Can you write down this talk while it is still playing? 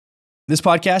This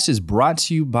podcast is brought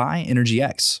to you by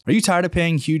EnergyX. Are you tired of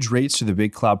paying huge rates to the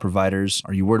big cloud providers?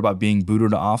 Are you worried about being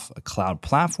booted off a cloud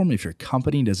platform if your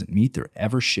company doesn't meet their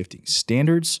ever-shifting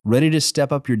standards? Ready to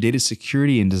step up your data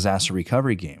security and disaster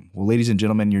recovery game? Well, ladies and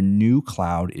gentlemen, your new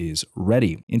cloud is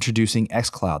ready. Introducing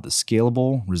xCloud, the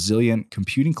scalable, resilient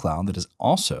computing cloud that is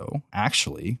also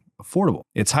actually affordable.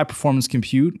 It's high-performance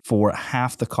compute for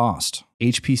half the cost.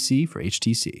 HPC for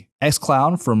HTC.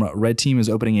 xCloud from Red Team is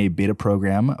opening a beta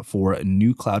program for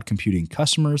new cloud computing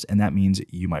customers, and that means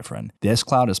you, my friend. The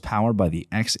xCloud is powered by the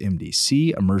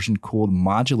XMDC immersion-cooled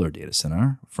modular data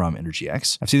center from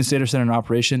EnergyX. I've seen this data center in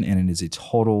operation, and it is a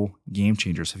total game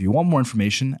changer. So if you want more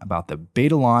information about the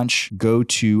beta launch, go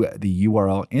to the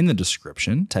URL in the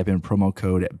description. Type in promo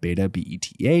code BETA,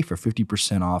 BETA, for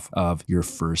 50% off of your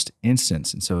first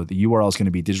instance. And so the URL is going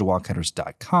to be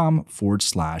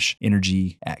digitalwildcatters.com/EnergyX.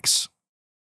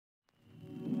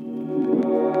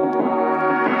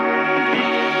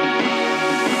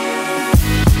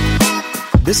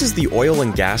 This is the Oil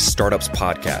and Gas Startups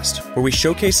Podcast, where we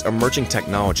showcase emerging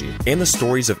technology and the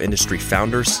stories of industry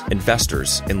founders,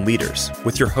 investors, and leaders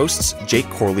with your hosts, Jake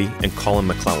Corley and Colin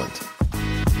McClelland.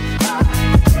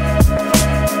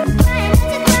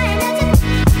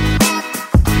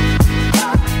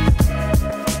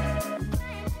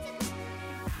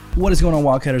 What is going on,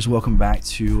 Wildcatters? Welcome back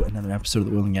to another episode of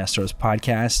the Oil and Gas Startups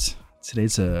Podcast.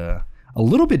 Today's a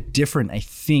little bit different, I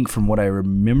think, from what I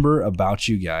remember about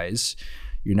you guys.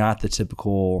 You're not the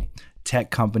typical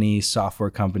tech companies, software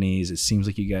companies. It seems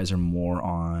like you guys are more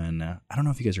on, I don't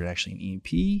know if you guys are actually an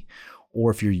E&P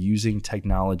or if you're using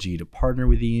technology to partner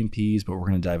with EMPs, but we're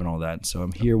going to dive in all that. So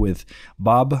I'm here with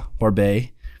Barba.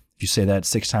 If you say that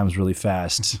 6 times really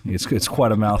fast, it's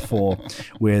quite a mouthful,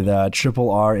 with Triple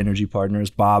R Energy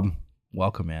Partners. Bob,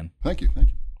 welcome, man. Thank you.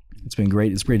 It's been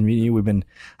great. It's great meeting you. We've been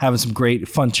having some great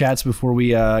fun chats before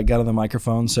we got on the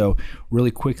microphone. So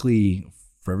really quickly,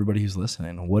 for everybody who's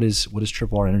listening, what is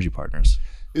Triple R Energy Partners?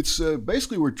 It's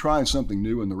basically we're trying something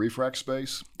new in the refrac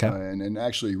space. Okay. And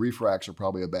actually refracs are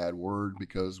probably a bad word,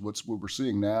 because what we're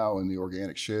seeing now in the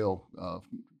organic shale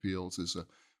fields is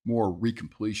more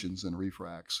recompletions than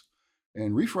refracs.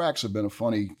 And refracs have been a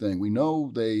funny thing. We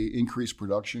know they increase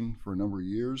production for a number of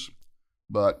years,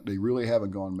 but they really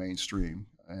haven't gone mainstream.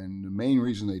 And the main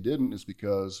reason they didn't is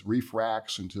because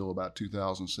refracs until about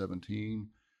 2017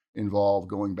 involved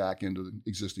going back into the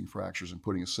existing fractures and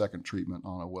putting a second treatment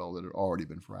on a well that had already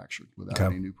been fractured without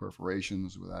any new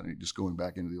perforations, without any, just going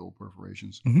back into the old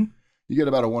perforations. Mm-hmm. You get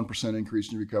about a 1%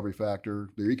 increase in recovery factor.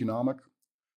 They're economic,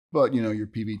 but your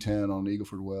PV10 on an Eagle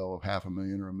Ford well of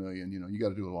 $500,000 or $1 million, you got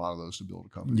to do a lot of those to build a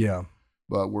company. Yeah.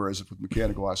 But whereas with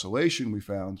mechanical isolation, we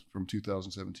found from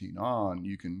 2017 on,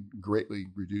 you can greatly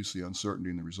reduce the uncertainty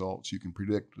in the results. You can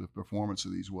predict the performance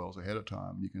of these wells ahead of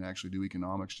time. You can actually do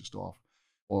economics just off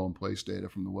oil in place data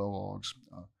from the well logs.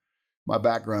 My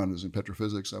background is in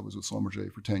petrophysics. I was with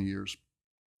Schlumberger for 10 years,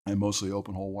 and mostly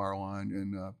open hole wireline.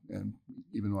 And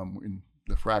even though I'm in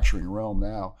the fracturing realm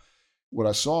now, what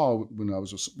I saw when I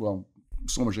was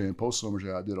Schlumberger and post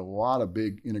Schlumberger, I did a lot of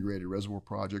big integrated reservoir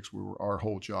projects where our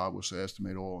whole job was to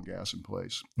estimate oil and gas in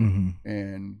place,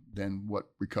 and then what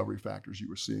recovery factors you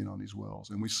were seeing on these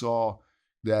wells. And we saw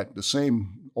that the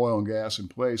same oil and gas in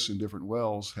place in different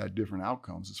wells had different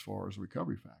outcomes as far as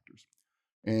recovery factors.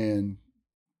 And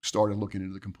started looking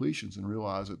into the completions and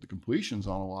realized that the completions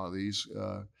on a lot of these,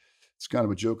 it's kind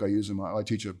of a joke I use I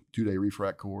teach a 2-day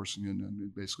refrac course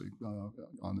and basically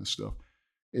on this stuff,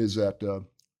 is that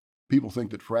people think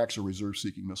that fracs are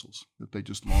reserve-seeking missiles, that they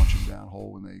just launch them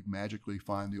downhole and they magically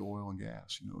find the oil and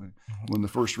gas. When the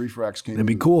first refracs came, it'd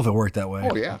be cool if it worked that way.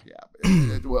 Oh yeah.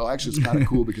 Well, actually, it's kind of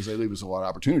cool because they leave us a lot of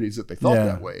opportunities that they thought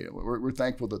that way. We're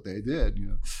thankful that they did.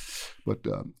 But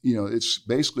it's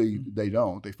basically they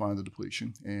don't. They find the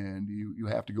depletion, and you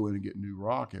have to go in and get new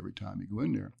rock every time you go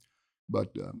in there.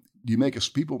 But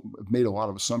people have made a lot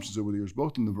of assumptions over the years,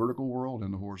 both in the vertical world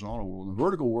and the horizontal world. In the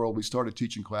vertical world, we started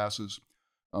teaching classes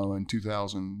in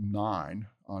 2009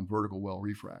 on vertical well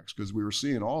refracs, because we were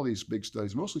seeing all these big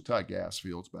studies, mostly tight gas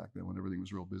fields back then when everything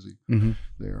was real busy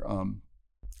there,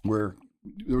 where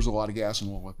there was a lot of gas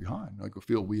and oil left behind. Like a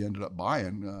field we ended up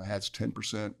buying has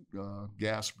 10%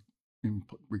 gas in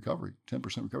recovery, 10%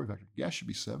 recovery factor. Gas should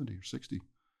be 70 or 60.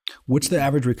 What's the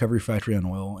average recovery factor on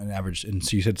oil and average? And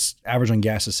so you said average on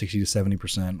gas is 60 to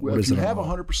 70%. Well, if you have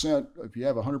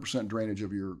 100% drainage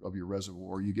of your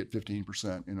reservoir, you get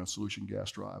 15% in a solution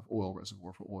gas drive oil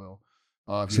reservoir for oil.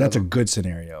 So that's a good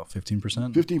scenario,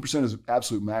 15%? 15% is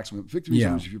absolute maximum.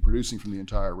 15% is if you're producing from the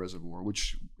entire reservoir,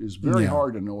 which is very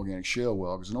hard in an organic shale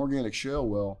well, because an organic shale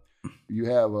well, You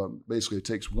have basically it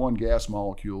takes one gas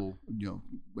molecule,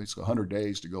 basically 100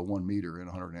 days to go 1 meter in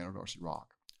 100 nanovarsity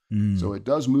rock. So it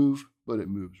does move, but it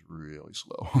moves really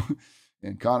slow.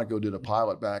 And Conoco did a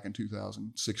pilot back in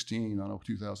 2016 on a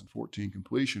 2014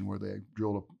 completion where they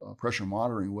drilled a pressure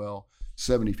monitoring well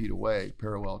 70 feet away,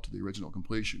 parallel to the original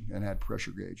completion, and had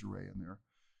pressure gauge array in there.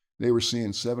 They were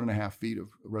seeing 7.5 feet of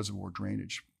reservoir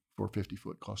drainage for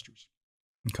 50-foot clusters.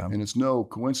 Okay. And it's no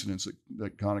coincidence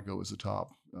that Conoco is the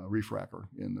top refracker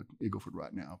in the Eagle Ford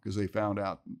right now, because they found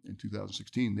out in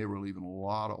 2016 they were leaving a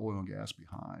lot of oil and gas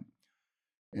behind.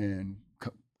 And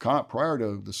prior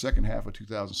to the second half of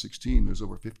 2016, there's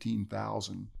over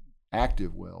 15,000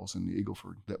 active wells in the Eagle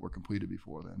Ford that were completed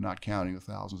before then, not counting the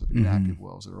thousands of inactive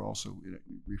wells that are also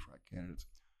refrac candidates.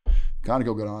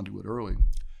 Conoco got onto it early,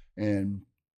 and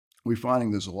we're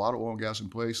finding there's a lot of oil and gas in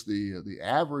place. The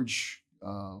average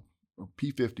or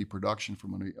P50 production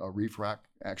from a refrac,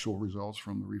 actual results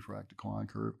from the refrac decline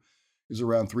curve, is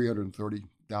around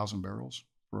 330,000 barrels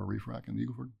for a refrac in the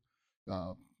Eagle Ford.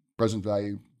 Present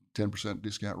value, 10%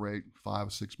 discount rate,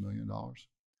 $5-6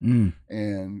 million.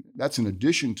 And that's in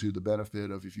addition to the benefit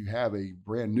of if you have a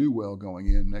brand new well going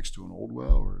in next to an old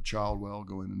well, or a child well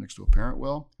going in next to a parent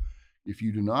well. If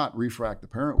you do not refrac the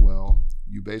parent well,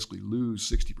 you basically lose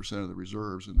 60% of the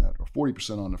reserves in that, or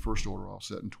 40% on the first order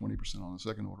offset and 20% on the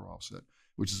second order offset,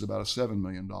 which is about a $7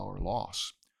 million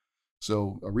loss.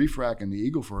 So a refrac in the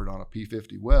Eagle Ford on a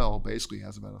P50 well basically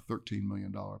has about a $13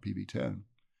 million PV10,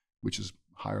 which is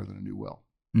higher than a new well.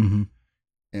 Mm-hmm.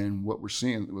 And what we're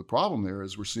seeing, the problem there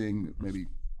is we're seeing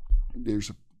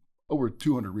there's over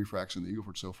 200 refracs in the Eagle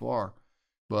Ford so far,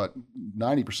 but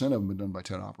 90% of them have been done by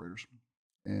 10 operators.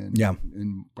 And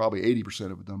probably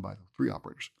 80% of it done by 3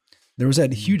 operators. There was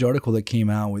that huge article that came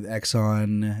out with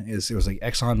Exxon. It was like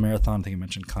Exxon Marathon. I think I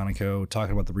mentioned Conoco,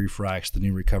 talking about the refracs, the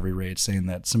new recovery rates, saying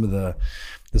that some of the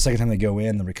second time they go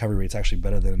in, the recovery rate's actually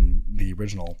better than the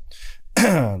original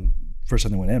first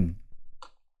time they went in.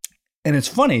 And it's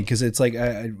funny because it's like,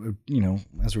 as we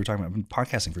were talking about, I've been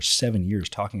podcasting for 7 years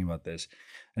talking about this,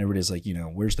 and everybody's like,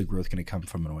 where's the growth going to come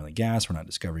from in oil and gas? We're not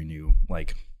discovering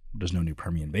there's no new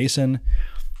Permian Basin. And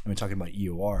we're talking about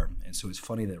EOR. And so it's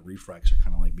funny that refracs are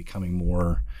kind of like becoming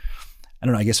more, I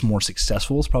don't know, I guess more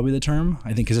successful is probably the term.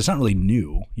 I think because it's not really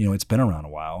new. It's been around a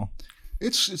while.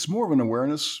 It's more of an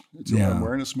awareness. It's an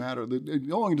awareness matter. The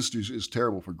oil industry is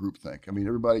terrible for groupthink. I mean,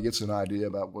 everybody gets an idea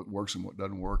about what works and what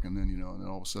doesn't work, and then and then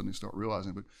all of a sudden they start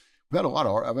realizing. But we've had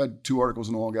I've had 2 articles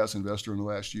in Oil and Gas Investor in the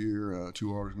last year,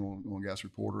 2 articles in Oil and Gas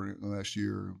Reporter in the last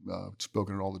year.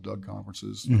 Spoken at all the DUG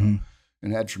conferences. Mm-hmm.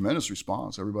 And had tremendous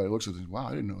response. Everybody looks at it and says, wow,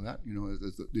 I didn't know that.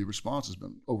 The response has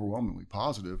been overwhelmingly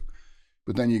positive.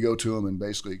 But then you go to them and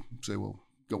basically say, well,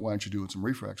 why aren't you doing some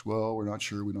refracs? Well, we're not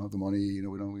sure. We don't have the money.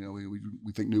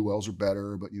 We think new wells are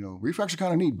better, but refracs are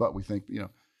kind of neat. But we think,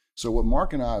 So what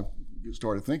Mark and I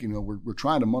started thinking, we're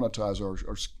trying to monetize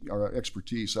our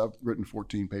expertise. I've written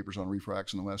 14 papers on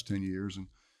refracs in the last 10 years and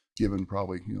given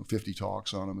probably 50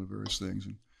 talks on them and various things,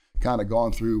 and kind of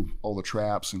gone through all the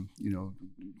traps, and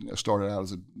I started out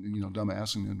as a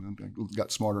dumbass and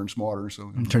got smarter and smarter.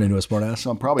 So turned into a smart ass.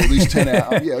 So I'm probably at least 10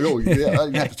 out. I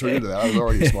didn't have to turn into that. I was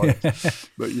already a smart ass.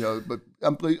 But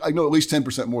I know at least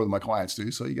 10% more than my clients do.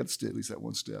 So you got to stay at least that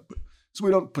one step. So we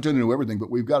don't pretend to know everything,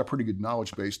 but we've got a pretty good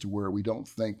knowledge base to where we don't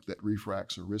think that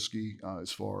refracs are risky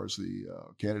as far as the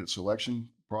candidate selection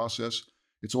process.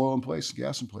 It's oil in place,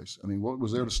 gas in place. I mean, what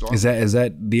was there to start? Is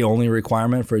that the only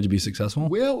requirement for it to be successful?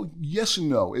 Well, yes and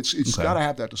no. It's got to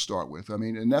have that to start with. I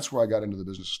mean, and that's where I got into the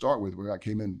business to start with. Where I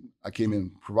came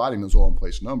in providing those oil in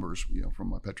place numbers, from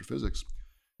my petrophysics,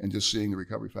 and just seeing the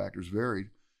recovery factors varied.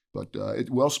 But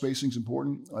well spacing is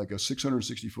important. Like a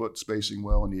 660-foot spacing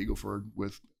well in the Eagle Ford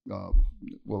with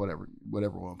whatever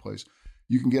oil in place,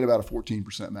 you can get about a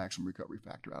 14% maximum recovery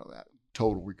factor out of that,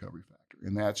 total recovery factor,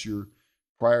 and that's your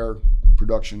prior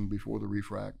production before the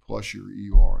refrac plus your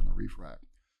EUR in the refrac.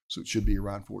 So it should be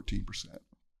around 14%.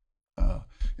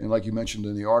 And like you mentioned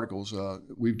in the articles,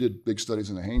 we did big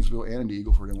studies in the Haynesville and in the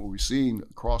Eagle Ford, and what we've seen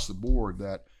across the board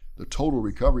that the total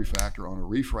recovery factor on a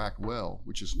refrac well,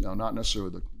 which is now not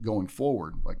necessarily the going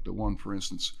forward, like the one, for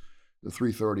instance, the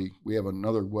 330, we have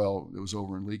another well that was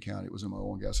over in Lee County. It was in my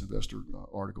Oil and Gas Investor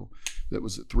article that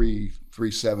was at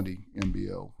 370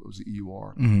 MBO. It was the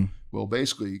EUR. Mm-hmm. Well,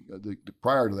 basically,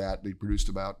 prior to that, they produced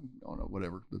about, I don't know,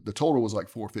 whatever. The total was like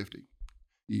 450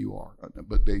 EUR,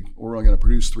 but they were only going to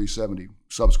produce 370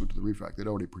 subsequent to the refrac. They'd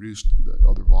already produced the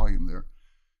other volume there,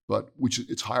 but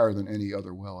it's higher than any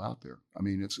other well out there. I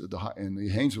mean, and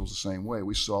the Haynesville's the same way.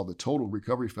 We saw the total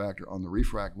recovery factor on the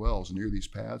refrac wells near these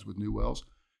pads with new wells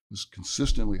was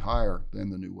consistently higher than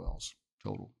the new wells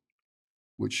total,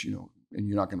 which, and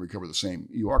you're not going to recover the same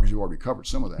EUR because you already recovered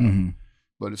some of that. Mm-hmm.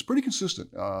 But it's pretty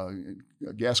consistent.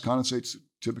 Gas condensate's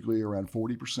typically around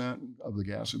 40% of the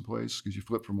gas in place because you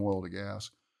flip from oil to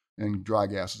gas, and dry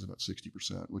gas is about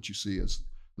 60%. What you see is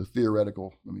the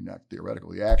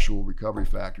the actual recovery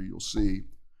factor you'll see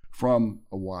from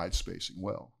a wide spacing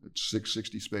well. It's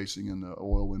 660 spacing in the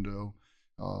oil window,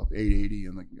 880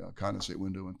 in the condensate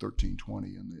window, and 1320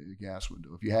 in the gas window.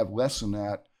 If you have less than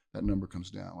that, that number comes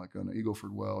down. Like on an Eagle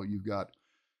Ford well, you've got,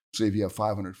 say if you have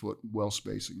 500-foot well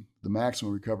spacing, the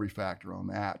maximum recovery factor on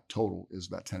that total is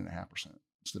about 10.5%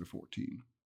 instead of 14.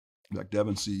 In fact,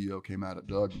 Devon's CEO came out at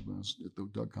Doug, at the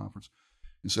Doug conference,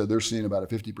 and said they're seeing about a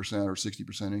 50% or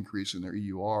 60% increase in their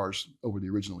EURs over the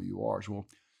original EURs. Well,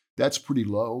 that's pretty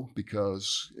low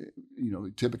because,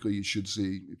 typically you should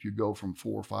see, if you go from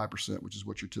 4 or 5%, which is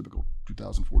what your typical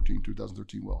 2014,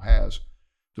 2013 well has,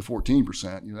 to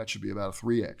 14%, that should be about a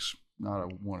 3x, not a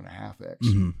 1.5x.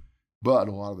 Mm-hmm. But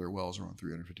a lot of their wells are on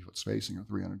 350-foot spacing or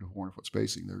 300 to 400-foot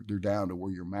spacing. They're down to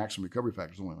where your maximum recovery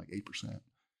factor is only like 8%.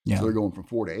 Yeah. So they're going from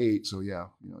 4 to 8. So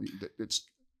it's.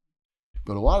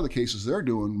 But a lot of the cases they're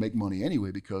doing make money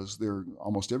anyway because they're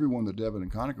almost every one that Devon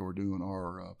and Conoco are doing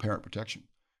are parent protection,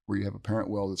 where you have a parent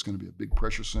well that's going to be a big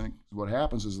pressure sink. What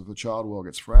happens is if the child well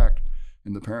gets fracked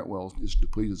and the parent well is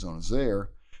depleted zone is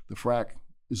there, the frack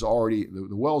is already,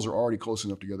 the wells are already close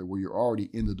enough together where you're already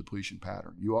in the depletion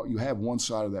pattern. You have one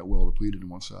side of that well depleted and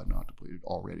one side not depleted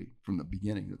already from the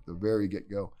beginning, at the very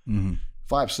get-go. Mm-hmm.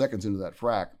 5 seconds into that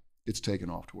frack, it's taken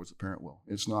off towards the parent well.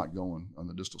 It's not going on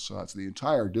the distal side. So the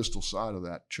entire distal side of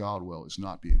that child well is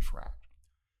not being fracked.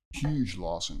 Huge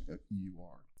loss in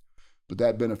EUR. But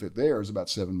that benefit there is about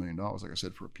 $7 million, like I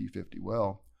said, for a P50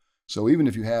 well. So even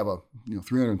if you have a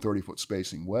 330-foot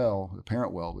spacing well, the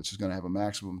parent well, which is going to have a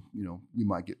maximum, you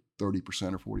might get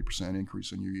 30% or 40%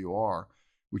 increase in your EUR,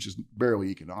 which is barely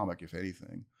economic, if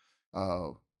anything.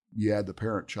 You add the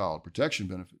parent-child protection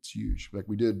benefits, huge. Like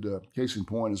we did, case in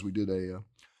point is we did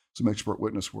some expert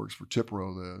witness works for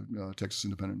TIPRO, the Texas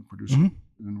Independent Producer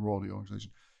and Royalty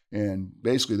Organization. And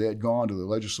basically they had gone to the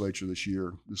legislature this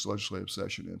year, this legislative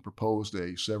session, and proposed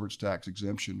a severance tax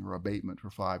exemption or abatement for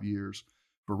 5 years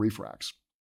for refracs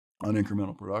on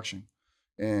incremental production.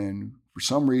 And for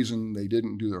some reason, they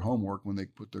didn't do their homework when they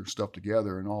put their stuff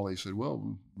together, and all they said,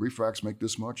 well, refracs make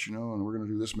this much, and we're going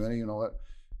to do this many and all that.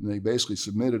 And they basically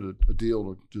submitted a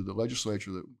deal to the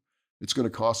legislature that it's going to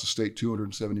cost the state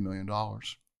 $270 million.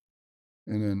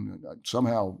 And then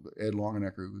somehow Ed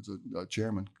Longenecker, who's a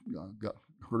chairman,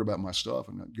 heard about my stuff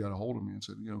and got a hold of me and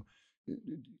said,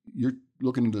 you're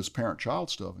looking into this parent-child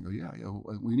stuff. And go, yeah,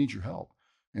 we need your help.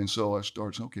 And so I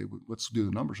started saying, okay, let's do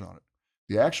the numbers on it.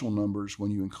 The actual numbers,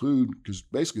 when you include, because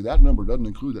basically that number doesn't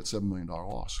include that $7 million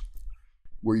loss.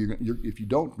 Where if you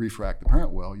don't refract the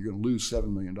parent well, you're going to lose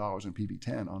 $7 million in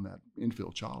PV10 on that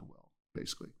infill child well,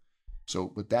 basically.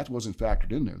 So, but that wasn't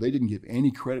factored in there. They didn't give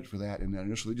any credit for that in that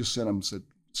initially. They just sent them and said,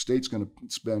 state's going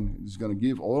to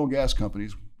give oil and gas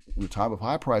companies in a time of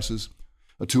high prices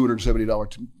a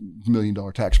 $270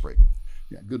 million tax break.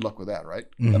 Yeah, good luck with that, right?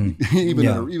 Mm-hmm. I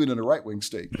mean, even in a right-wing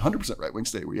state, 100% right-wing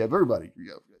state where you have everybody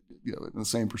in the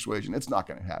same persuasion, it's not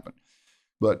going to happen.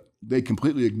 But they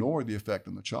completely ignored the effect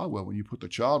on the child well. When you put the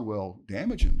child well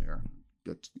damage in there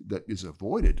that is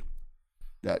avoided,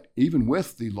 that even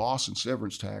with the loss and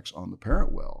severance tax on the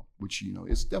parent well, which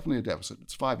is definitely a deficit,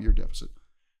 it's a 5-year deficit,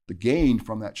 the gain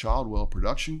from that child well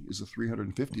production is a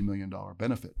 $350 million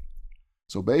benefit.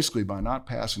 So basically, by not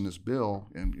passing this bill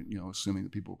and assuming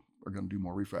that people are going to do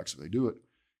more refracs if they do it,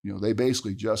 they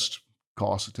basically just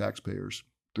cost the taxpayers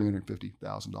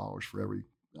 $350,000 for every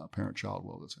parent-child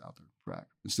well that's out there fracked,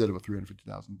 instead of a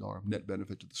 $350,000 net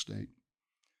benefit to the state.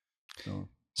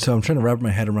 So I'm trying to wrap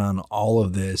my head around all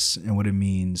of this and what it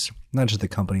means, not just the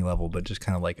company level, but just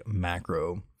kind of like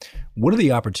macro. What are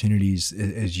the opportunities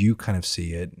as you kind of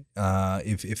see it,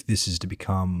 if this is to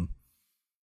become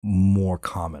more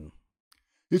common?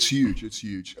 It's huge. It's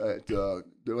huge.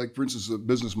 Like, for instance, the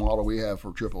business model we have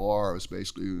for Triple R is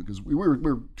basically, because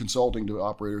we're consulting to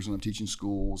operators and I'm teaching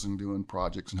schools and doing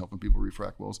projects and helping people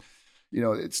refrac wells.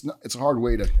 It's a hard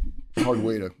way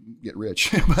to get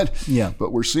rich,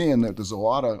 but we're seeing that there's a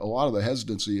lot of the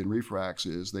hesitancy in refracs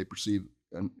is they perceive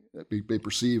an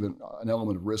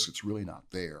element of risk that's really not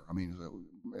there. I mean,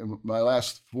 in my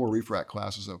last 4 refrac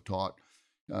classes I've taught,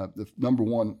 the number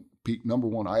one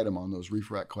item on those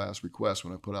refrac class requests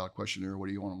when I put out a questionnaire, what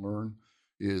do you want to learn,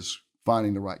 is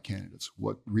finding the right candidates.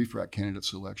 What refrac candidate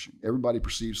selection? Everybody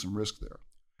perceives some risk there.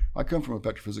 I come from a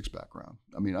petrophysics background.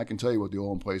 I mean, I can tell you what the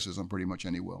oil in place is on pretty much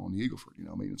any well in the Eagle Ford.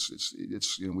 I mean,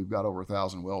 it's we've got over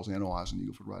 1,000 wells analyzed in the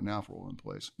Eagle Ford right now for oil in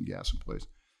place and gas in place.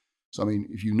 So, I mean,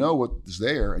 if you know what is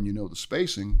there and you know the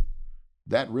spacing,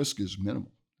 that risk is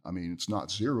minimal. I mean, it's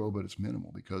not zero, but it's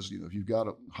minimal because, if you've got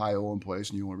a high oil in place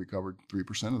and you want to recover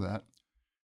 3% of that,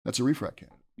 that's a refrac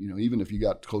candidate. Even if you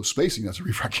got close spacing, that's a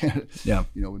refrac candidate. Yeah.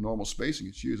 With normal spacing,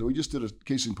 it's used. We just did a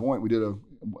case in point. We did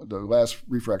the last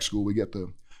refrac school. We get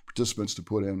the participants to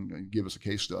put in and give us a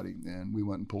case study, and we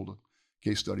went and pulled a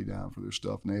case study down for their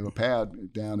stuff. And they have a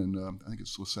pad down in I think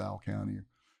it's LaSalle County or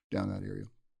down that area,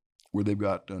 where they've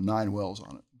got 9 wells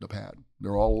on it. The pad.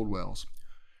 They're all old wells.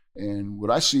 And what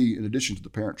I see, in addition to the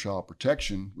parent-child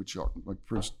protection, which are, like,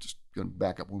 for instance, just going to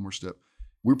back up one more step,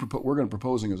 we're going to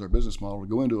proposing as our business model to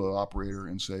go into an operator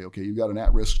and say, okay, you've got an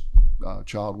at-risk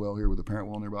child well here with a parent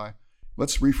well nearby.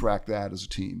 Let's refrac that as a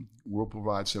team. We'll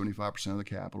provide 75% of the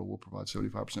capital. We'll provide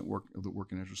 75% of the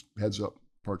working interest, heads up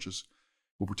purchase.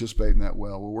 We'll participate in that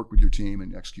well. We'll work with your team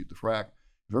and execute the frac.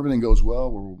 If everything goes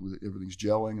well, everything's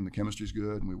gelling and the chemistry's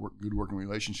good and we work good working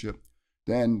relationship,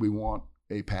 then we want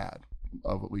a pad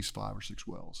of at least 5 or 6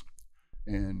 wells.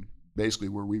 And basically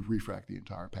where we refrac the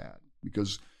entire pad,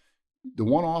 because the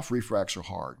one-off refracs are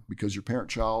hard because your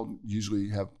parent-child usually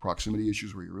have proximity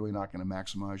issues where you're really not going to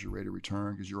maximize your rate of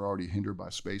return because you're already hindered by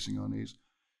spacing on these.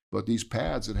 But these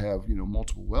pads that have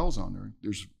multiple wells on there,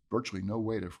 there's virtually no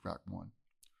way to frac one.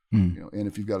 And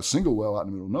if you've got a single well out in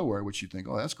the middle of nowhere, which you think,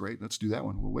 oh, that's great, let's do that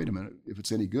one. Well, wait a minute. If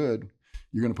it's any good,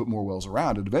 you're going to put more wells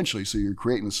around it eventually. So you're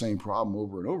creating the same problem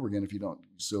over and over again if you don't.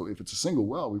 So if it's a single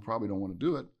well, we probably don't want to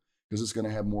do it because it's going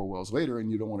to have more wells later,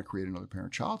 and you don't want to create another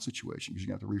parent-child situation because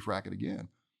you're going to have to refrac it again.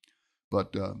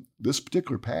 But this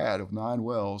particular pad of 9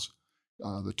 wells,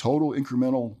 the total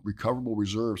incremental recoverable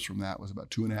reserves from that was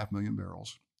about 2.5 million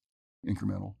barrels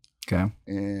incremental. Okay.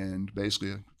 And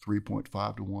basically a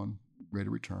 3.5 to 1 rate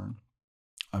of return.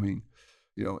 I mean,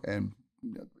 and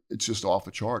it's just off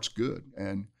the charts good.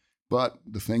 But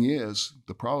the thing is,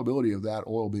 the probability of that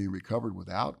oil being recovered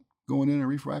without going in and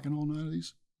refracking all 9 of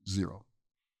these, 0.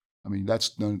 I mean,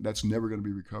 that's never going to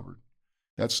be recovered.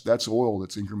 That's oil,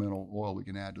 that's incremental oil we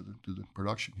can add to the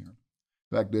production here.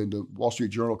 In fact, the Wall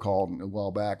Street Journal called a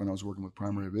while back when I was working with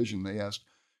Primary Vision. They asked,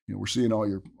 we're seeing all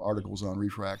your articles on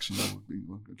refracs.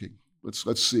 Okay,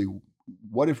 let's see.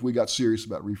 What if we got serious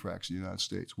about refracs in the United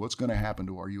States? What's going to happen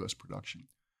to our U.S. production?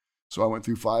 So I went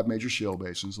through 5 major shale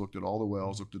basins, looked at all the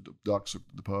wells, looked at the ducts,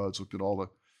 looked at the PUDs, looked at all the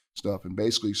stuff, and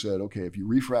basically said, okay, if you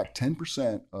refrac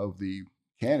 10% of the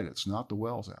candidates, not the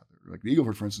wells out there. Like the Eagle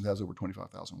Ford, for instance, has over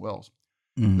 25,000 wells.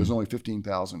 Mm-hmm. There's only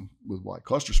 15,000 with wide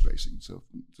cluster spacing. So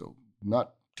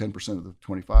not 10% of the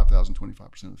 25,000,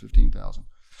 25% of the 15,000.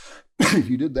 If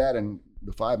you did that in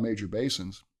the 5 major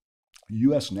basins,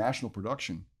 U.S. national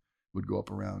production would go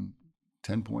up around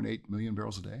 10.8 million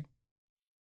barrels a day.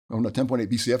 Oh, no, 10.8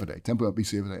 BCF a day, 10.8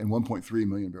 BCF a day, and 1.3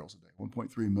 million barrels a day.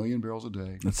 1.3 million barrels a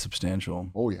day. That's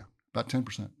substantial. Oh, yeah. About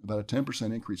 10%. About a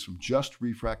 10% increase from just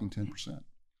refracking 10%.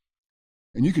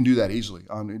 And you can do that easily.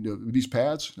 On these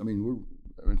pads, I mean,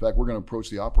 we're going to approach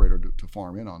the operator to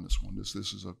farm in on this one. This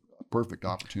is a perfect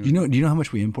opportunity. Do you know how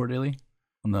much we import daily?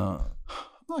 I'm not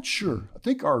sure. I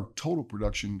think our total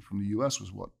production from the U.S.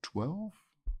 was what, 12,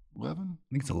 11? I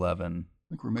think it's 11. I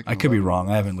think we're making. I could be wrong.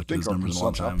 I haven't looked at these numbers in a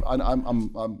long time.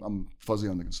 I'm fuzzy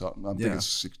on the consumption. I'm thinking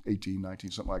it's 18,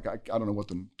 19, something like that. I don't know what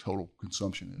the total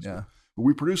consumption is. Yeah. But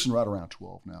we're producing right around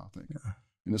 12 now, I think. Yeah.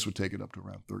 And this would take it up to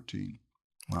around 13.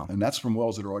 Wow. And that's from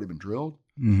wells that have already been drilled.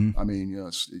 Mm-hmm. I mean,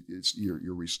 you're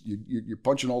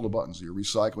punching all the buttons. You're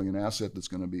recycling an asset that's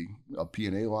going to be a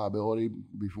P&A liability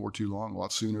before too long, a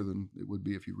lot sooner than it would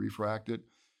be if you refracked it.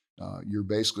 You're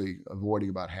basically avoiding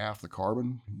about half the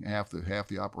carbon, half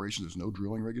the operation. There's no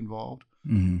drilling rig involved,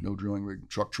 no drilling rig,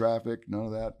 truck traffic, none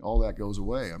of that. All that goes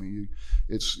away. I mean,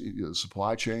 it's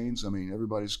supply chains. I mean,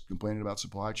 everybody's complaining about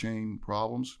supply chain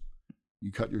problems.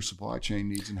 You cut your supply chain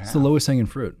needs in half. It's the lowest hanging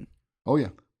fruit. Oh yeah,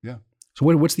 yeah. So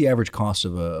what's the average cost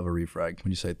of a refrag? Would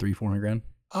you say $300,000-$400,000 grand?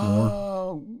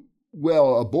 More?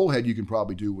 Well, a bullhead you can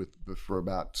probably do for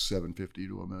about $750,000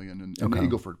 to $1 million, and the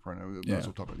Eagle Ford. We'll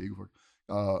talk about the Eagle Ford.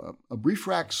 A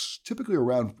refrac's typically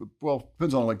around,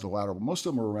 depends on the length of the lateral, but most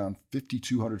of them are around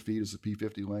 5,200 feet is the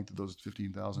P50 length of those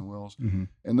 15,000 wells. Mm-hmm.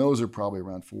 And those are probably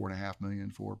around $4.5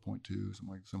 million, 4.2,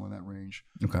 somewhere in that range,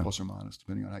 plus or minus,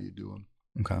 depending on how you do them.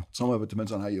 Okay. Some of it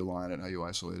depends on how you line it, how you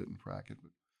isolate it and frack it.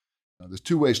 But there's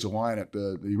 2 ways to line it.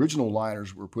 The original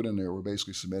liners were put in there were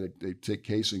basically cemented. They take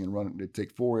casing and run it. They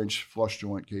take 4-inch flush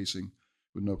joint casing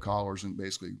with no collars and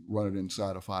basically run it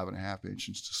inside a 5.5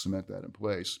 inches to cement that in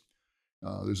place.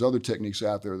 There's other techniques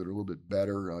out there that are a little bit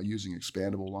better, using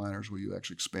expandable liners where you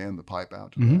actually expand the pipe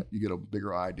out to that. You get a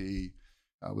bigger ID.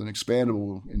 With an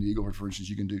expandable in the Eagle Ford, for instance,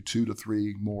 you can do 2 to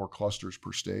 3 more clusters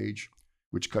per stage,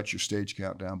 which cuts your stage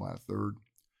count down by a third.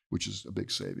 which is a big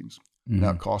savings. Mm-hmm.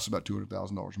 Now it costs about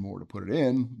 $200,000 more to put it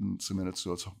in and cement it.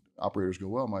 So operators go,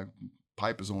 well, my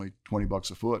pipe is only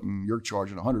 $20 a foot and you're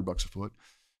charging $100 a foot.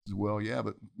 I said, well, yeah,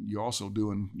 but you're also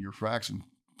doing your fraction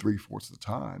 3/4 of the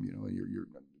time.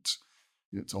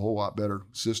 It's a whole lot better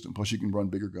system. Plus you can run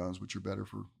bigger guns, which are better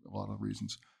for a lot of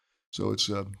reasons. So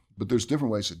but there's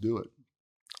different ways to do it.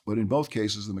 But in both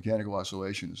cases, the mechanical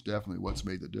isolation is definitely what's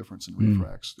made the difference in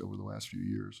refracs over the last few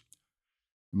years.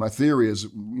 My theory is,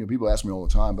 people ask me all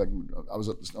the time, but I was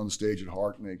on the stage at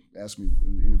Hart and they asked me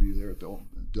in the interview there at the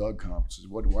Doug conferences,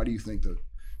 why do you think the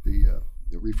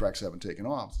refracs haven't taken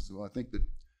off? I said, well, I think that,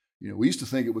 we used to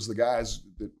think it was the guys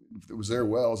that if it was their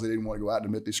wells, they didn't want to go out and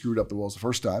admit they screwed up the wells the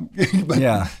first time.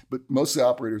 But most of the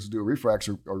operators who do refracs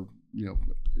are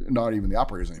not even the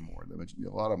operators anymore. A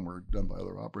lot of them were done by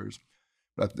other operators.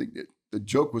 But I think the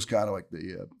joke was kind of like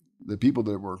the people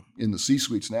that were in the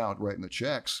C-suites now writing the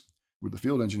checks were the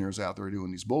field engineers out there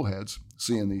doing these bullheads,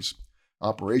 seeing these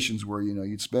operations where,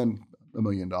 you'd spend $1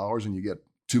 million and you get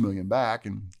 $2 million back.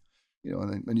 And,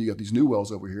 and then you got these new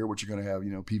wells over here, which are going to have,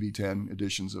 PV10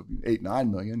 additions of 8,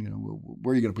 9 million.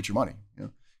 Where are you going to put your money?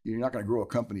 You're not going to grow a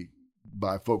company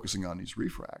by focusing on these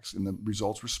refracs. And the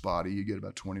results were spotty. You get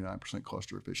about 29%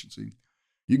 cluster efficiency.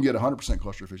 You can get 100%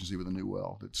 cluster efficiency with a new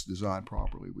well that's designed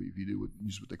properly. If you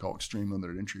use what they call extreme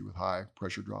limited entry with high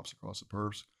pressure drops across the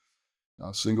perfs.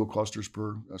 Single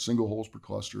holes per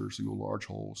cluster, single large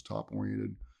holes, top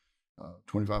oriented,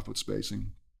 25-foot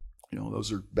spacing.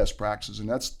 Those are best practices. And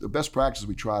that's the best practices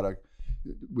we try to,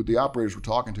 with the operators we're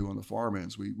talking to on the farm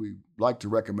ends, we like to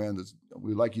recommend that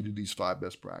we like you to do these 5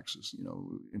 best practices,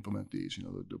 implement these,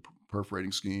 the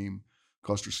perforating scheme,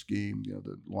 cluster scheme,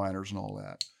 the liners and all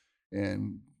that.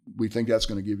 And we think that's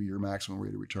going to give you your maximum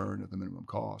rate of return at the minimum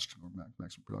cost or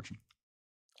maximum production.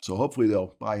 So hopefully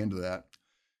they'll buy into that.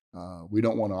 We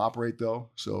don't want to operate though.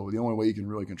 So the only way you can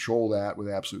really control that with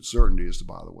absolute certainty is to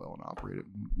buy the well and operate it.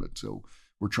 But so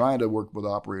we're trying to work with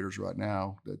operators right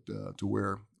now that to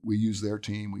where we use their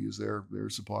team, we use their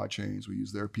supply chains, we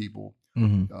use their people.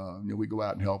 Mm-hmm. We go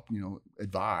out and help,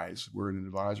 advise. We're in an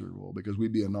advisory role because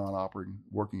we'd be a non-operating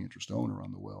working interest owner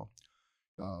on the well.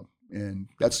 And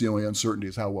that's the only uncertainty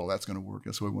is how well that's going to work.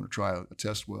 That's why we want to try a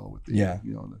test well with the,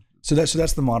 So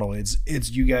that's the model. It's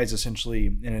you guys essentially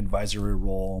in an advisory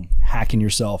role, hacking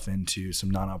yourself into some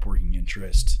non-op working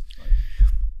interest. Right.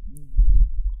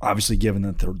 Obviously, given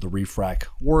that the refrac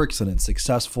works and it's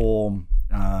successful.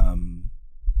 Walk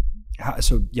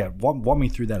me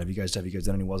through that. Have you guys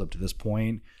done any wells up to this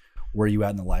point? Where are you at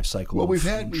in the life cycle? Well, we've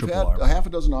had a half a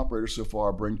dozen operators so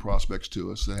far bring prospects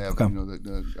to us that have,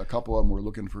 a couple of them were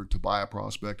looking to buy a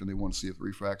prospect and they want to see if the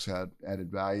refracs had added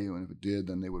value, and if it did,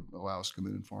 then they would allow us to come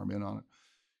in and farm in on it.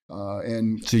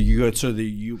 And so you go,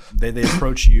 they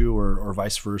approach you or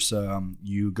vice versa.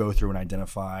 You go through and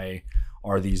identify,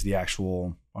 are these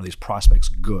prospects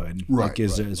good? Right.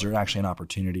 Is there actually an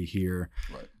opportunity here?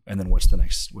 Right. And then what's the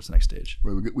next stage?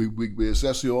 We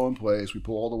assess the oil in place. We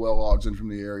pull all the well logs in from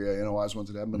the area, analyze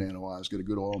ones that haven't been analyzed, get a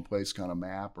good oil in place kind of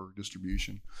map or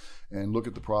distribution, and look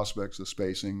at the prospects, the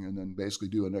spacing, and then basically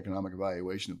do an economic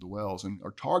evaluation of the wells. And our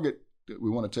target that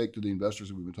we want to take to the investors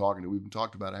that we've been talking to, we've been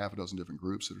talked about a half a dozen different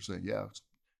groups that are saying, yeah, it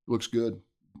looks good.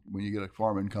 When you get a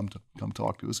farm in, come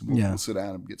talk to us, and we'll sit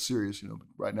down and get serious. But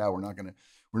right now we're not going to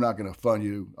fund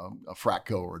you a frac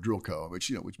co or a drill co, which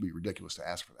would be ridiculous to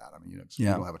ask for that. I mean, we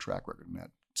don't have a track record in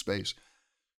that space.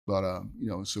 But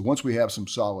so once we have some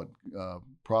solid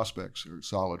prospects or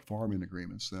solid farming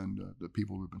agreements, then the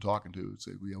people we've been talking to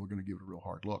say, we're going to give it a real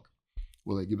hard look.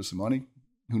 Will they give us some money?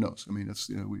 Who knows? I mean, it's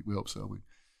we hope so.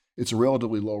 It's a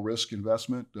relatively low risk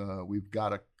investment. We've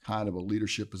got a kind of a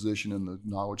leadership position in the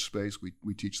knowledge space.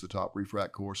 We teach the top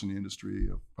refrac course in the industry.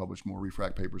 I've published more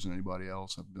refrac papers than anybody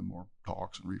else. I've done more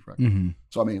talks on refrac. Mm-hmm.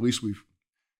 So I mean, at least we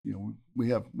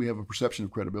have a perception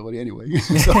of credibility anyway.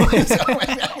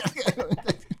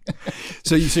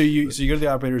 So you go to the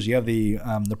operators. You have the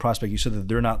prospect. You said that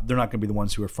they're not going to be the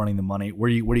ones who are fronting the money. Where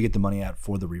do you get the money at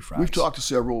for the refracs? We've talked to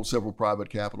several private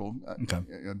capital,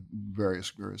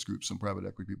 various groups, some private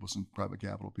equity people, some private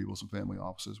capital people, some family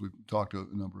offices. We've talked to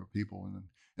a number of people,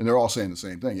 and they're all saying the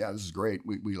same thing. Yeah, this is great.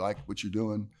 We like what you're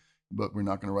doing, but we're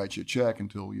not going to write you a check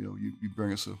until you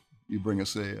bring us a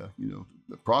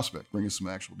prospect, bring us some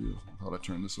actual deals. I thought I'd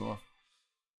turn this off.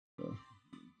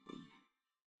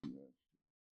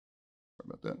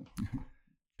 About that.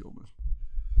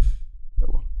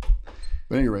 But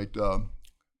at any rate,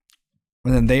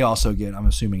 And then they also get, I'm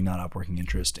assuming, non-op working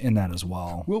interest in that as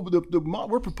well. Well,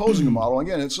 we're proposing a model.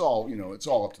 Again, it's all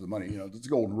up to the money. It's the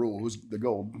golden rule. The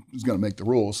gold is going to make the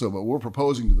rules. So, but we're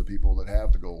proposing to the people that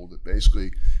have the gold that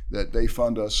basically that they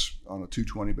fund us on a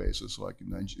 220 basis, like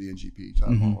in the NGP type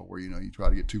model, where you try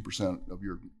to get 2% of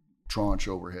your tranche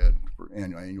overhead for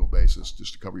annual basis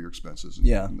just to cover your expenses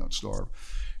and not starve,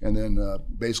 and then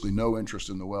basically no interest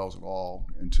in the wells at all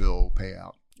until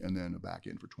payout. And then a back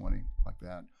end for 20, like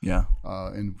that. Yeah.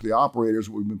 And for the operators,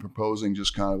 we've been proposing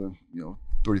just kind of a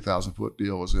 30,000 foot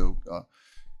deal. Is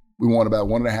we want about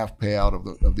 1.5 payout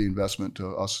of the investment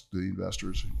to us, the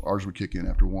investors. Ours would kick in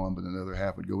after 1, but then the other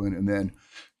half would go in, and then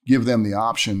give them the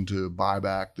option to buy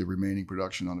back the remaining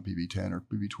production on a PV10 or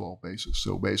PV12 basis.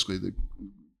 So basically,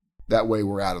 that way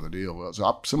we're out of the deal.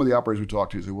 So some of the operators we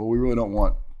talked to say, well, we really don't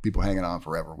want people hanging on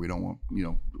forever. We don't want,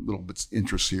 little bits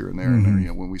interest here and there and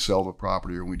there. When we sell the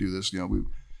property or when we do this, we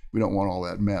don't want all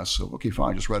that mess. So, okay,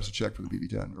 fine, just write us a check for the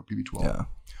PV10 or PV12.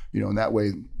 Yeah. And that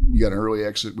way you got an early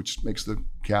exit, which makes the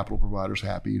capital providers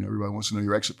happy. Everybody wants to know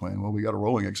your exit plan. Well, we got a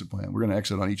rolling exit plan. We're going to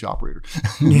exit on each operator.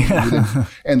 Yeah.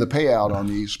 And the payout on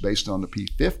these based on the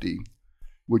P50,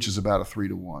 which is about a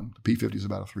 3-to-1. The P50 is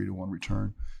about a 3-to-1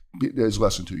 return. It's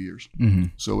less than 2 years.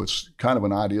 So it's kind of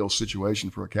an ideal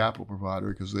situation for a capital provider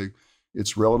because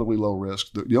it's relatively low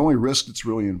risk. The only risk that's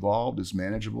really involved is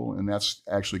manageable, and that's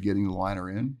actually getting the liner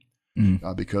in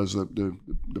because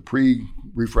the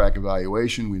pre-refrac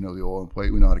evaluation, we know the oil in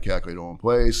place, we know how to calculate oil in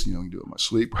place. You can do it in my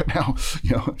sleep right now.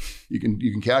 You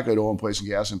can calculate oil in place and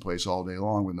gas in place all day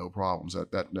long with no problems.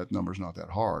 That number's not that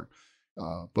hard.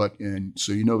 So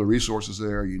the resources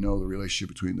there, the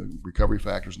relationship between the recovery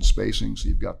factors and spacing, so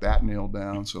you've got that nailed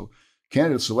down. So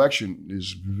candidate selection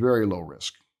is very low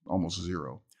risk, almost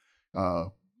zero.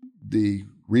 The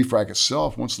refrac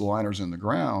itself, once the liner's in the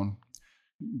ground,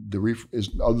 is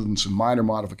other than some minor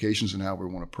modifications in how we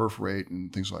want to perforate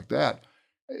and things like that,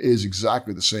 is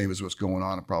exactly the same as what's going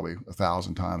on probably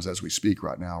 1,000 times as we speak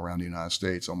right now around the United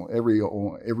States. Almost every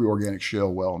organic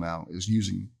shale well now is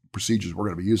using procedures we're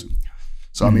going to be using.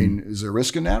 So, is there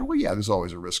risk in that? Well, yeah, there's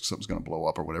always a risk something's going to blow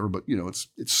up or whatever, but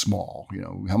it's small.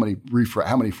 How many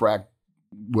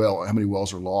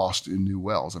wells are lost in new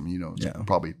wells? It's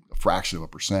probably a fraction of a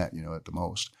percent, at the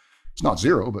most. It's not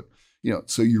zero, but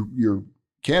so your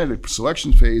candidate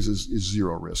selection phase is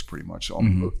zero risk pretty much,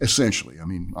 essentially.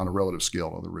 On a relative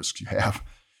scale of the risks you have.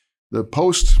 The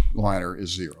post liner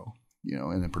is zero,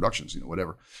 and then production's,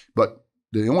 whatever. But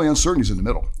the only uncertainty is in the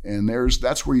middle, and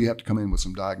that's where you have to come in with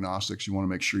some diagnostics. You want to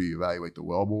make sure you evaluate the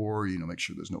wellbore, make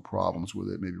sure there's no problems with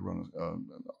it. Maybe run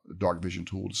a dark vision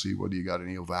tool to see whether you got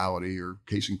any ovality or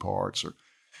casing parts. Or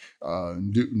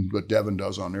what Devon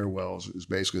does on their wells is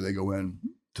basically they go in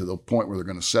to the point where they're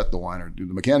going to set the liner. The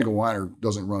mechanical liner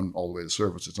doesn't run all the way to the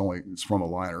surface. It's from a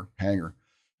liner hanger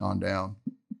on down.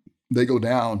 They go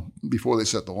down before they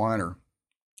set the liner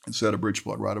and set a bridge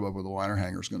plug right above where the liner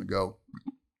hanger is going to go.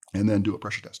 And then do a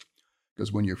pressure test.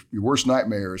 Because when your worst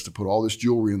nightmare is to put all this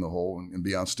jewelry in the hole and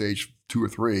be on stage 2 or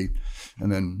 3, and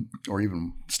then, or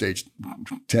even stage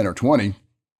 10 or 20,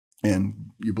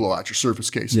 and you blow out your surface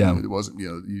casing. It wasn't,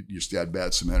 you just had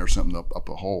bad cement or something up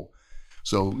the hole.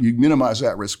 So you minimize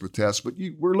that risk with tests, but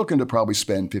we're looking to probably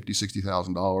spend $50,000,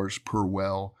 $60,000 per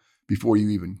well before you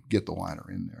even get the liner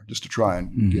in there, just to try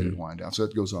and get it wind down. So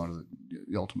that goes on to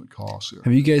the ultimate cost there.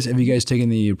 Have you guys taken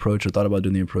the approach or thought about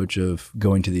doing the approach of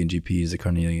going to the NGPs, the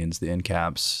Carnelians, the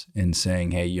NCAPs, and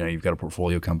saying, hey, you've got a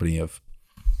portfolio company of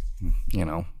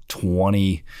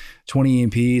 20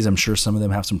 E&Ps. I'm sure some of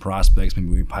them have some prospects. Maybe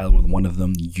we pilot with one of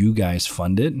them. You guys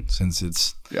fund it since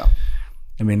it's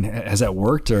has that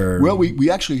worked or? Well,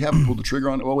 we actually haven't pulled the trigger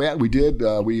on it. Well, we did.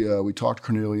 We talked to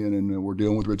Carnelian and we're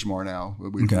dealing with Ridgemar now.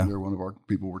 They're one of our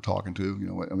people we're talking to.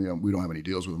 We don't have any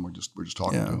deals with them. We're just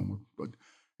talking to them.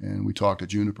 And we talked to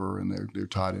Juniper and they're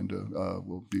tied into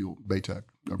Baytech.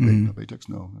 Baytech's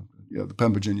the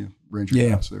Penn Virginia Ranger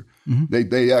guys.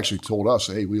 They actually told us,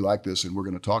 hey, we like this and we're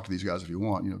going to talk to these guys if you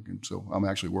want. So I'm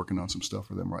actually working on some stuff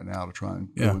for them right now to try and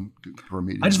go for a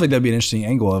meeting. I just think that'd be an interesting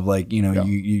angle of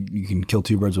you can kill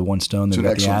 2 birds with one stone. They've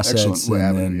got the assets,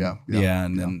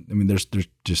 there's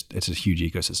just it's a huge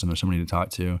ecosystem. There's somebody to talk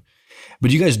to.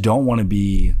 But you guys don't want to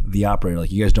be the operator.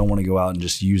 Like you guys don't want to go out and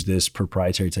just use this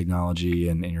proprietary technology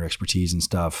and your expertise and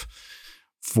stuff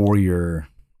for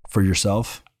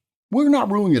yourself. We're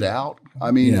not ruling it out.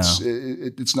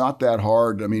 It's not that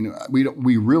hard.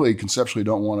 We really conceptually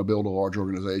don't want to build a large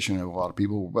organization and have a lot of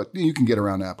people, but you can get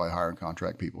around that by hiring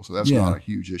contract people. So that's not a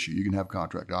huge issue. You can have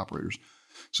contract operators.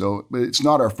 So, but it's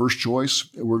not our first choice.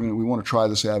 We want to try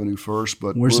this avenue first.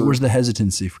 But where's the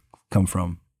hesitancy come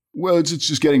from? Well, it's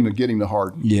just getting the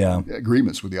hard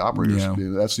agreements with the operators. Yeah.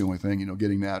 That's the only thing,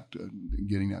 getting that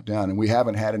down. And we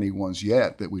haven't had any ones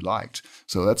yet that we liked.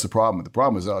 So that's the problem. The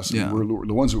problem is us. Yeah. We're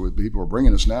the ones that people are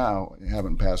bringing us now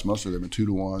haven't passed muster. They've been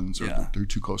 2-to-1s or they're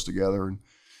too close together. And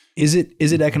is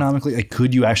it economically, like,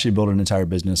 could you actually build an entire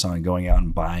business on going out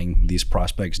and buying these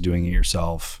prospects, doing it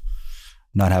yourself,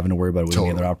 not having to worry about it with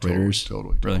any other operators?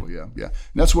 Totally. Really? Yeah. And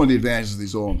that's one of the advantages of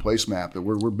these oil in place map, that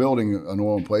we're building an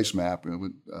oil in place map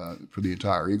for the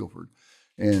entire Eagle Ford.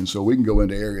 And so we can go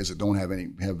into areas that don't have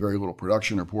very little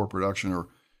production or poor production, or,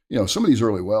 some of these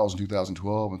early wells in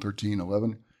 2012 and 13,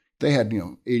 11, they had,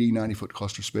 80, 90 foot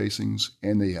cluster spacings,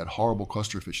 and they had horrible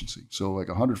cluster efficiency. So like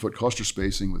 100-foot cluster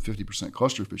spacing with 50%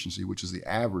 cluster efficiency, which is the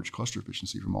average cluster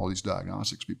efficiency from all these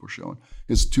diagnostics people are showing,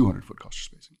 is 200-foot cluster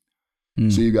spacing.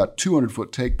 So you've got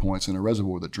 200-foot take points in a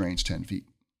reservoir that drains 10 feet.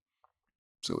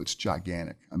 So it's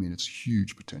gigantic. I mean, it's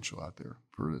huge potential out there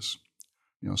for this.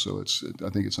 So I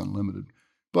think it's unlimited.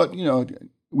 But,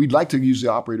 we'd like to use the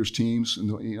operators' teams,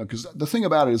 and because the thing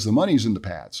about it is the money's in the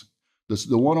pads.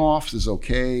 The one-offs is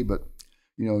okay, but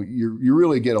you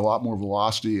really get a lot more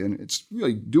velocity, and it's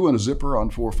really doing a zipper on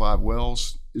 4 or 5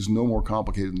 wells is no more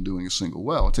complicated than doing a single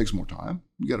well. It takes more time.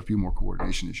 You got a few more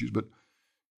coordination issues, but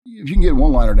if you can get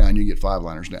 1 liner down, you get 5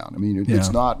 liners down. I mean,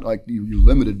 it's not like you're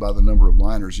limited by the number of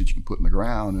liners that you can put in the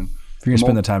ground. And if you're gonna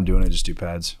spend the time doing it, just do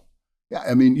pads. Yeah,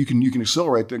 I mean, you can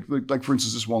accelerate things. Like for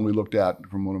instance, this one we looked at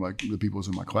from one of the people who was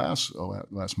in my class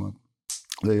last month.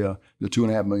 The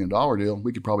 $2.5 million deal,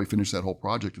 we could probably finish that whole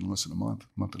project in less than a month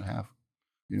and a half,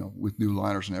 with new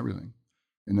liners and everything.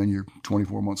 And then you're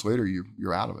 24 months later,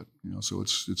 you're out of it. So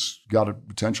it's got a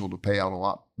potential to pay out a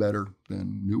lot better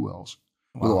than new wells.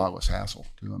 Wow. With a lot less hassle,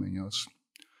 too. I mean, it's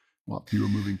a lot fewer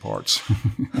moving parts.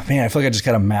 Man, I feel like I just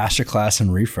got a master class in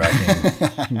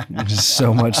refracking. Just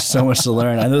so much to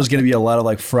learn. I know there's going to be a lot of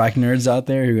like frac nerds out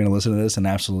there who are going to listen to this and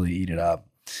absolutely eat it up.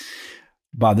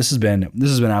 Bob, this has been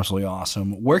absolutely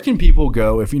awesome. Where can people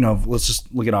go if, let's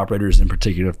just look at operators in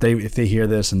particular. If they hear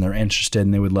this and they're interested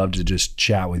and they would love to just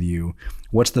chat with you,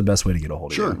 what's the best way to get a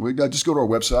hold of you? Sure. We just go to our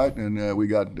website, and we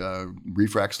got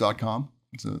refracs.com.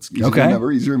 So it's easy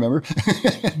to remember.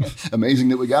 Amazing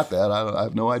that we got that. I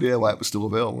have no idea why it was still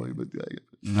available. But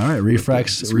all right,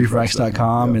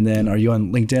 refracs.com. And then are you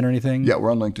on LinkedIn or anything? Yeah,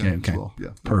 we're on LinkedIn as well.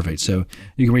 Yeah. Perfect. So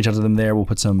you can reach out to them there. We'll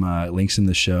put some links in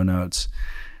the show notes.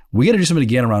 We got to do something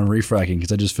again around refracking,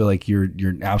 because I just feel like you're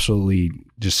absolutely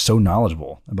just so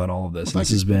knowledgeable about all of this. Well,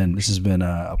 this has been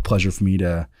a pleasure for me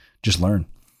to just learn.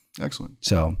 Excellent.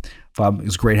 So, Bob, it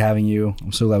was great having you.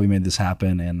 I'm so glad we made this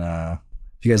happen. And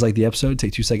if you guys like the episode,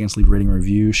 take 2 seconds, leave a rating and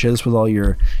review. Share this with all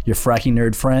your fracking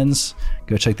nerd friends.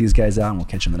 Go check these guys out, and we'll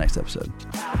catch you in the next episode.